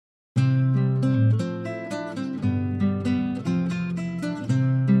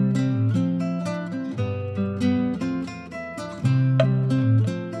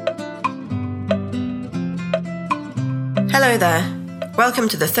Hello there. Welcome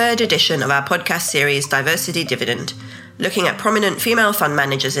to the third edition of our podcast series Diversity Dividend, looking at prominent female fund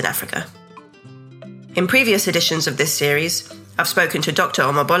managers in Africa. In previous editions of this series, I've spoken to Dr.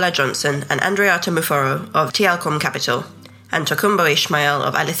 Omobola Johnson and Andreata Muforo of Tialcom Capital and Tokumbo Ishmael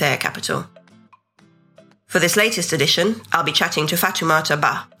of Alethea Capital. For this latest edition, I'll be chatting to Fatoumata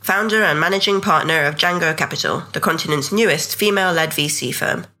Bah, founder and managing partner of Django Capital, the continent's newest female-led VC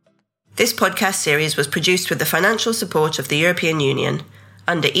firm. This podcast series was produced with the financial support of the European Union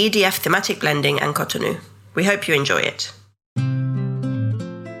under EDF Thematic Blending and Cotonou. We hope you enjoy it.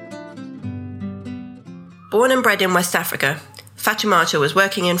 Born and bred in West Africa, Fatoumata was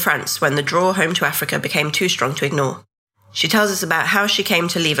working in France when the draw home to Africa became too strong to ignore. She tells us about how she came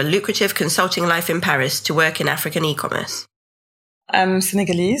to leave a lucrative consulting life in Paris to work in African e-commerce. I'm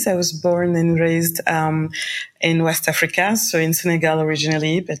Senegalese. I was born and raised in West Africa, so in Senegal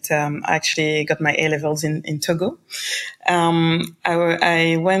originally, but I actually got my A-levels in Togo.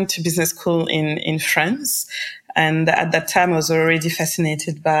 I went to business school in France, and at that time I was already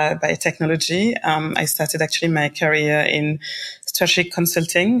fascinated by technology. I started actually my career in strategic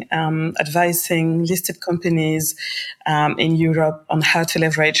consulting, advising listed companies in Europe on how to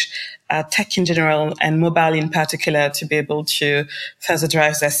leverage tech in general and mobile in particular to be able to further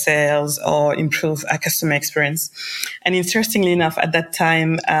drive their sales or improve our customer experience. And interestingly enough, at that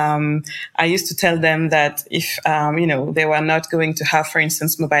time, I used to tell them that if, they were not going to have, for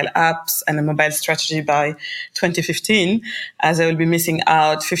instance, mobile apps and a mobile strategy by 2015, as they will be missing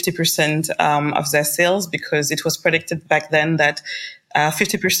out 50% of their sales, because it was predicted back then that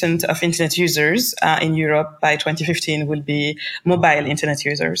 50% of internet users in Europe by 2015 will be mobile internet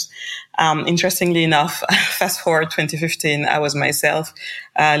users. Interestingly enough, fast forward 2015, I was myself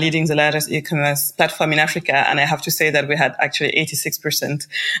leading the largest e-commerce platform in Africa, and I have to say that we had actually 86%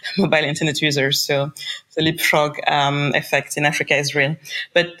 mobile internet users. So the leapfrog effect in Africa is real.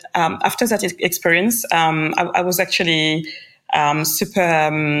 But after that experience, I was actually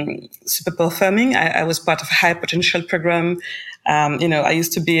super performing. I was part of a high potential program. I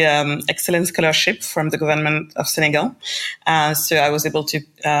used to be excellent scholarship from the government of Senegal. So I was able to,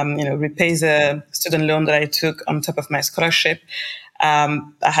 repay the student loan that I took on top of my scholarship. I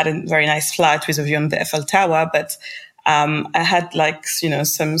had a very nice flight with a view on the Eiffel Tower, but I had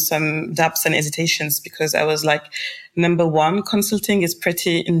some doubts and hesitations, because I was like, number one, consulting is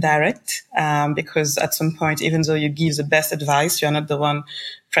pretty indirect, because at some point, even though you give the best advice, you're not the one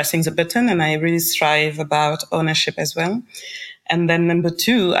pressing the button. And I really strive about ownership as well. And then number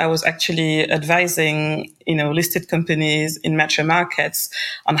two, I was actually advising, listed companies in mature markets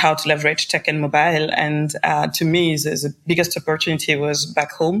on how to leverage tech and mobile. And to me, the biggest opportunity was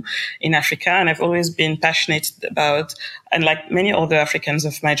back home in Africa. And I've always been passionate about, and like many other Africans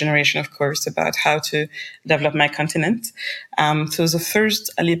of my generation, of course, about how to develop my continent. So the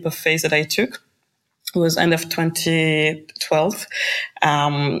first leap of faith that I took was end of 2012,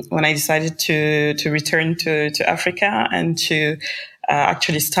 when I decided to return to Africa and to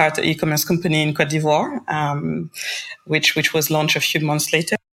actually start an e-commerce company in Côte d'Ivoire, which was launched a few months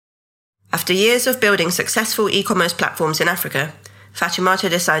later. After years of building successful e-commerce platforms in Africa, Fatoumata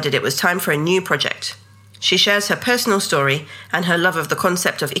decided it was time for a new project. She shares her personal story and her love of the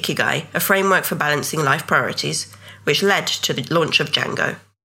concept of Ikigai, a framework for balancing life priorities, which led to the launch of Django.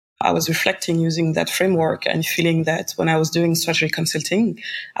 I was reflecting using that framework and feeling that when I was doing strategy consulting,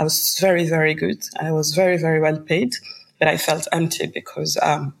 I was very, very good. I was very, very well paid, but I felt empty because,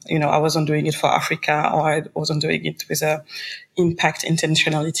 I wasn't doing it for Africa, or I wasn't doing it with a impact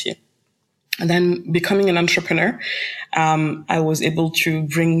intentionality. And then becoming an entrepreneur, I was able to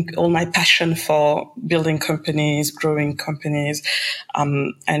bring all my passion for building companies, growing companies,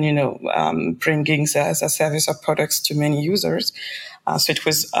 and bringing the service or products to many users. So it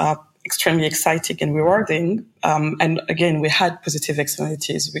was extremely exciting and rewarding. And again, we had positive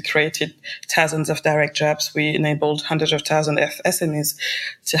externalities. We created thousands of direct jobs. We enabled hundreds of thousands of SMEs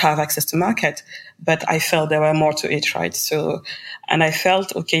to have access to market. But I felt there were more to it, right? So, and I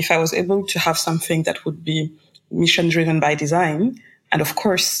felt, okay, if I was able to have something that would be mission driven by design, and of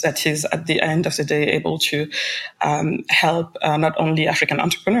course, that is at the end of the day able to help not only African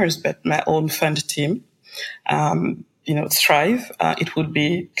entrepreneurs, but my own fund team, thrive, it would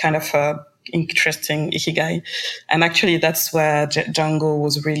be kind of a interesting ikigai. And actually, that's where Django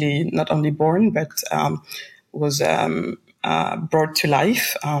was really not only born, but was brought to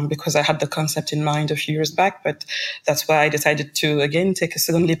life, because I had the concept in mind a few years back. But that's why I decided to, again, take a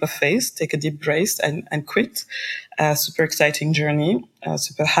second leap of faith, take a deep breath and quit. Super exciting journey,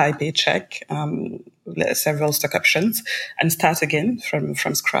 super high paycheck, several stock options, and start again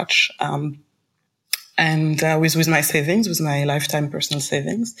from scratch. And with my savings, with my lifetime personal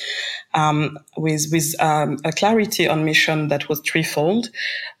savings, with a clarity on mission that was threefold,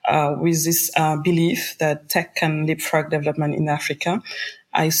 with this belief that tech can leapfrog development in Africa,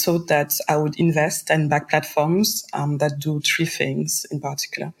 I thought that I would invest and back platforms that do three things in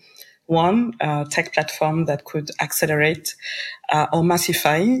particular. One, a tech platform that could accelerate or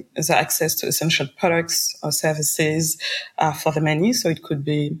massify the access to essential products or services for the many. So it could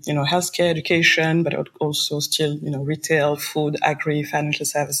be, healthcare, education, but also still, retail, food, agri, financial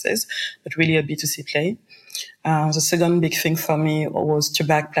services, but really a B2C play. The second big thing for me was to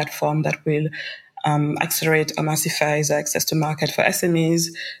back platform that will accelerate or massify the access to market for SMEs,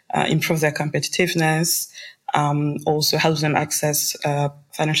 improve their competitiveness, also help them access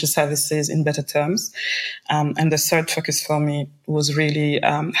financial services in better terms. And the third focus for me was really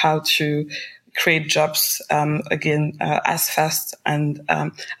how to create jobs, as fast and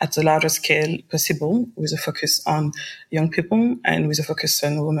at the larger scale possible, with a focus on young people and with a focus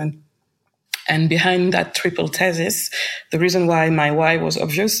on women. And behind that triple thesis, the reason why my why was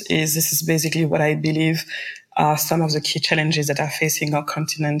obvious is this is basically what I believe are some of the key challenges that are facing our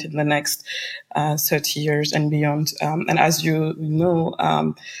continent in the next 30 years and beyond. And as you know,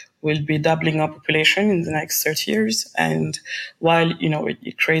 we'll be doubling our population in the next 30 years. And while,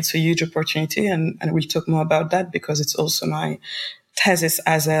 it creates a huge opportunity, and we'll talk more about that because it's also my thesis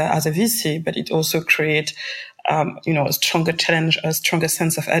as a VC, but it also creates a stronger challenge, a stronger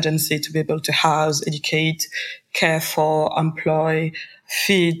sense of urgency to be able to house, educate, care for, employ,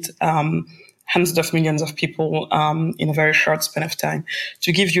 feed hundreds of millions of people in a very short span of time.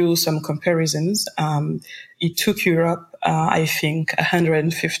 To give you some comparisons, it took Europe, I think,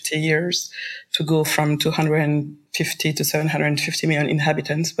 150 years to go from 250 to 750 million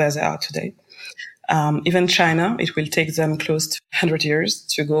inhabitants where they are today. Even China, it will take them close to 100 years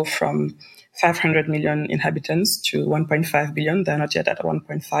to go from 500 million inhabitants to 1.5 billion. They're not yet at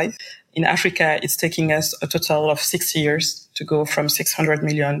 1.5. In Africa, it's taking us a total of 6 years to go from 600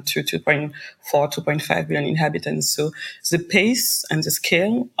 million to 2.4, 2.5 billion inhabitants. So the pace and the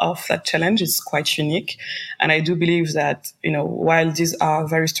scale of that challenge is quite unique. And I do believe that, while these are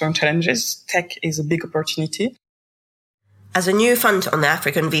very strong challenges, tech is a big opportunity. As a new fund on the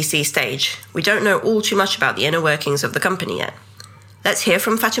African VC stage, we don't know all too much about the inner workings of the company yet. Let's hear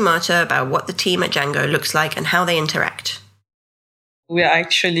from Fatoumata about what the team at Django looks like and how they interact. We are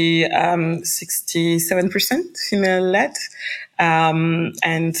actually 67% female-led and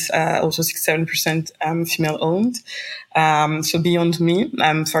also 67% female-owned. So beyond me,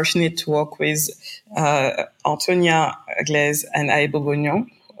 I'm fortunate to work with Antonia Glaise and Aebo Gognon,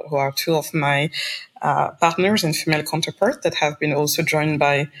 who are two of my partners and female counterparts that have been also joined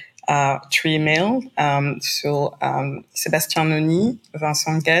by three male. Sébastien Noni,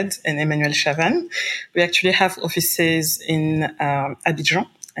 Vincent Gued, and Emmanuel Chavan. We actually have offices in Abidjan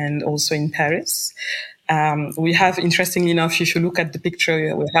and also in Paris. We have, interestingly enough, if you look at the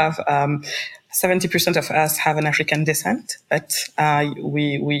picture, we have 70% of us have an African descent, but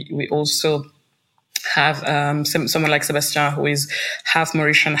we also have someone like Sébastien who is half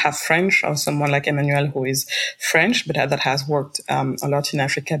Mauritian, half French, or someone like Emmanuel who is French, but that has worked a lot in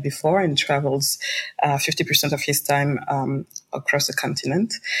Africa before and travels 50% of his time across the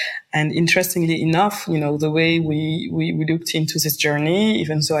continent. And interestingly enough, the way we looked into this journey,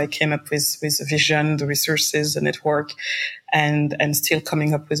 even though I came up with a vision, the resources, the network, and still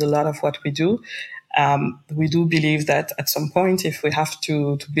coming up with a lot of what we do, we do believe that at some point, if we have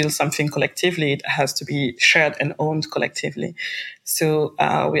to build something collectively, it has to be shared and owned collectively. So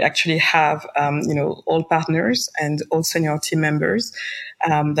we actually have, all partners and all senior team members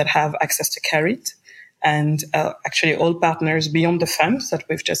that have access to Carrot. And actually all partners beyond the fund that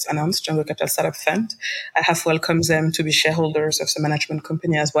we've just announced, Django Capital Startup Fund, I have welcomed them to be shareholders of the management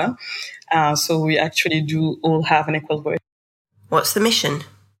company as well. So we actually do all have an equal voice. What's the mission?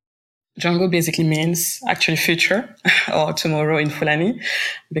 Django basically means actually future or tomorrow in Fulani,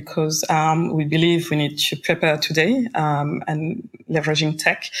 because we believe we need to prepare today and leveraging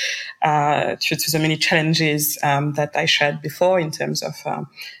tech to the many challenges that I shared before in terms of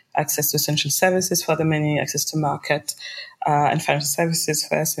access to essential services for the many, access to market and financial services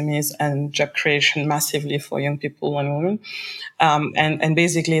for SMEs, and job creation massively for young people and women. And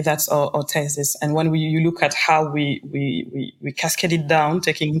basically that's our thesis. And when you look at how we cascade it down,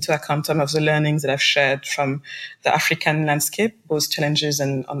 taking into account some of the learnings that I've shared from the African landscape, both challenges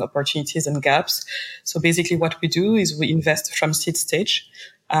and opportunities and gaps. So basically what we do is we invest from seed stage.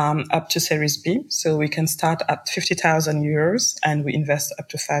 up to Series B. So we can start at 50,000 euros and we invest up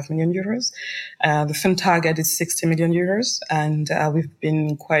to 5 million euros. The fund target is 60 million euros, and we've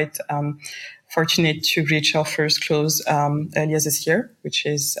been quite fortunate to reach our first close earlier this year, which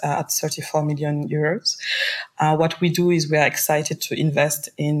is at 34 million euros. What we do is we are excited to invest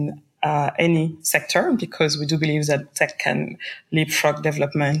in any sector, because we do believe that tech can leapfrog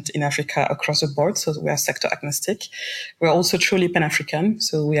development in Africa across the board. So we are sector agnostic. We're also truly Pan-African.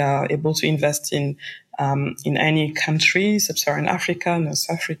 So we are able to invest in any country, Sub-Saharan Africa, North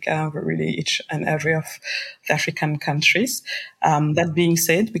Africa, really each and every of the African countries. That being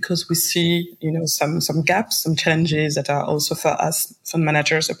said, because we see, some gaps, some challenges that are also for us fund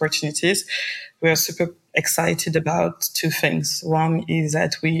managers opportunities, we are super excited about two things. One is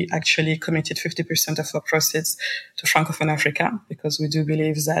that we actually committed 50% of our proceeds to Francophone Africa, because we do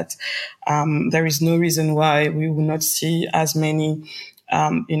believe that there is no reason why we will not see as many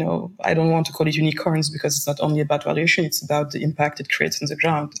I don't want to call it unicorns, because it's not only about valuation, it's about the impact it creates on the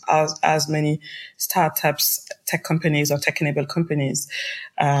ground. As many startups, tech companies or tech-enabled companies,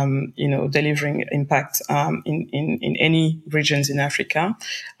 delivering impact in any regions in Africa.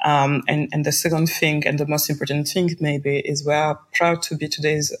 And the second thing, and the most important thing maybe, is we are proud to be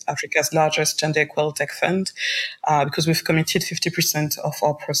today's Africa's largest gender equal tech fund, because we've committed 50% of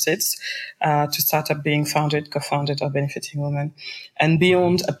our proceeds to startup being founded, co-founded, or benefiting women. And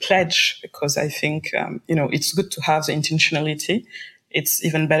beyond a pledge, because I think, it's good to have the intentionality. It's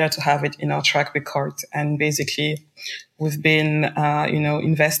even better to have it in our track record. And basically, we've been,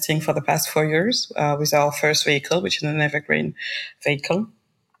 investing for the past 4 years with our first vehicle, which is an evergreen vehicle.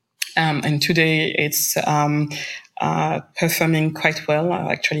 And today it's performing quite well,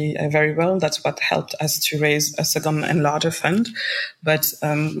 actually very well. That's what helped us to raise a second and larger fund. But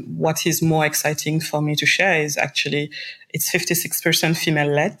what is more exciting for me to share is actually it's 56%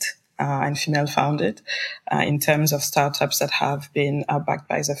 female-led and female-founded in terms of startups that have been backed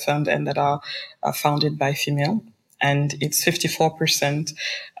by the fund and that are founded by female. And it's 54%,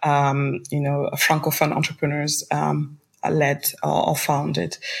 Francophone entrepreneurs led or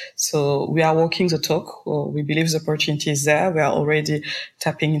founded. So we are walking the talk. We believe the opportunity is there. We are already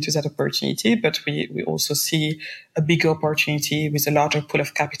tapping into that opportunity, but we also see a bigger opportunity with a larger pool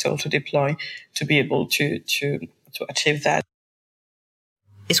of capital to deploy to be able to achieve that.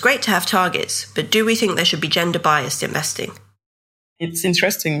 It's great to have targets, but do we think there should be gender biased investing? It's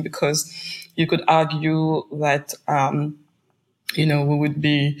interesting because you could argue that, we would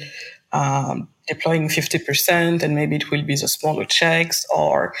be deploying 50% and maybe it will be the smaller checks,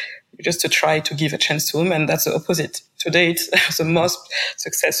 or just to try to give a chance to women. That's the opposite. To date, the most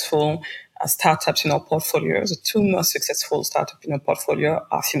successful startups in our portfolio, the two most successful startups in our portfolio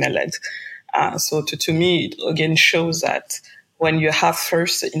are female-led. So to me, it again shows that when you have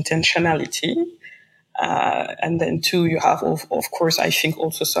first intentionality, and then two, you have, of course, I think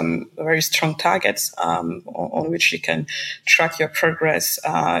also some very strong targets on which you can track your progress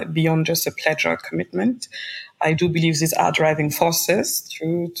beyond just a pledge or commitment. I do believe these are driving forces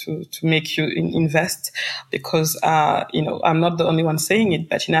to make you invest, because, I'm not the only one saying it,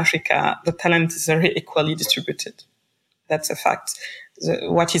 but in Africa, the talent is very equally distributed. That's a fact.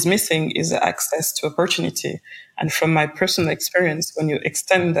 What is missing is access to opportunity. And from my personal experience, when you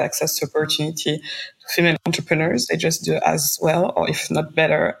extend the access to opportunity to female entrepreneurs, they just do as well, or if not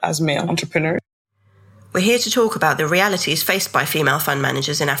better, as male entrepreneurs. We're here to talk about the realities faced by female fund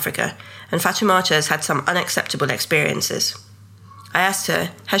managers in Africa, and Fatoumata has had some unacceptable experiences. I asked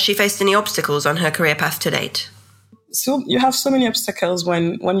her, has she faced any obstacles on her career path to date? So you have so many obstacles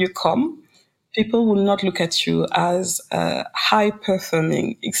when you come. People will not look at you as a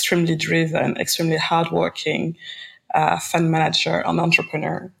high-performing, extremely driven, extremely hardworking fund manager or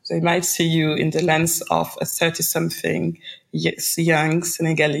entrepreneur. They might see you in the lens of a 30-something, young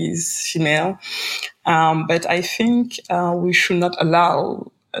Senegalese female. But I think we should not allow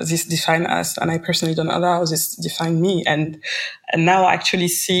this define us, and I personally don't allow this define me. And now I actually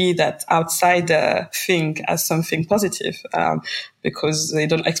see that outsider thing as something positive, because they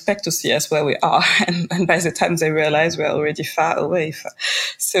don't expect to see us where we are, and by the time they realize we're already far away.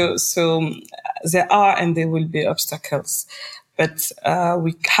 So there are and there will be obstacles, but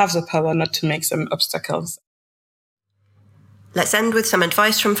we have the power not to make them obstacles. Let's end with some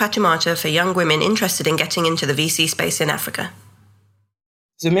advice from Fatoumata for young women interested in getting into the VC space in Africa.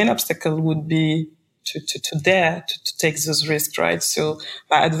 The main obstacle would be to dare to take those risks, right? So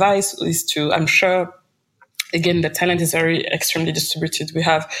my advice is I'm sure, again, the talent is very extremely distributed. We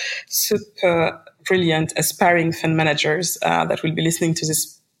have super brilliant, aspiring fund managers that will be listening to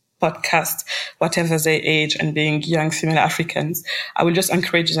this podcast, whatever their age, and being young female Africans, I will just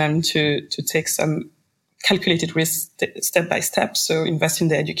encourage them to take some calculated risk step by step. So invest in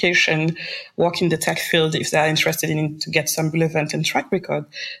their education, work in the tech field if they're interested in to get some relevant and track record.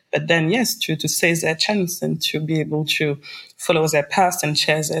 But then, yes, to seize their chance and to be able to follow their path and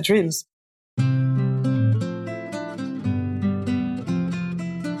share their dreams.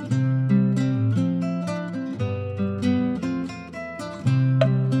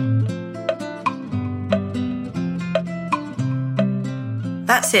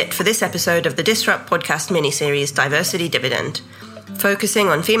 That's it for this episode of the Disrupt podcast mini-series Diversity Dividend, focusing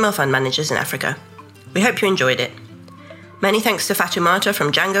on female fund managers in Africa. We hope you enjoyed it. Many thanks to Fatoumata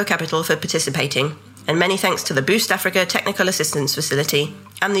from Django Capital for participating, and many thanks to the Boost Africa Technical Assistance Facility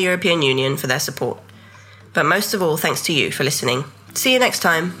and the European Union for their support. But most of all, thanks to you for listening. See you next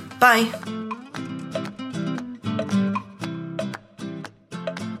time. Bye.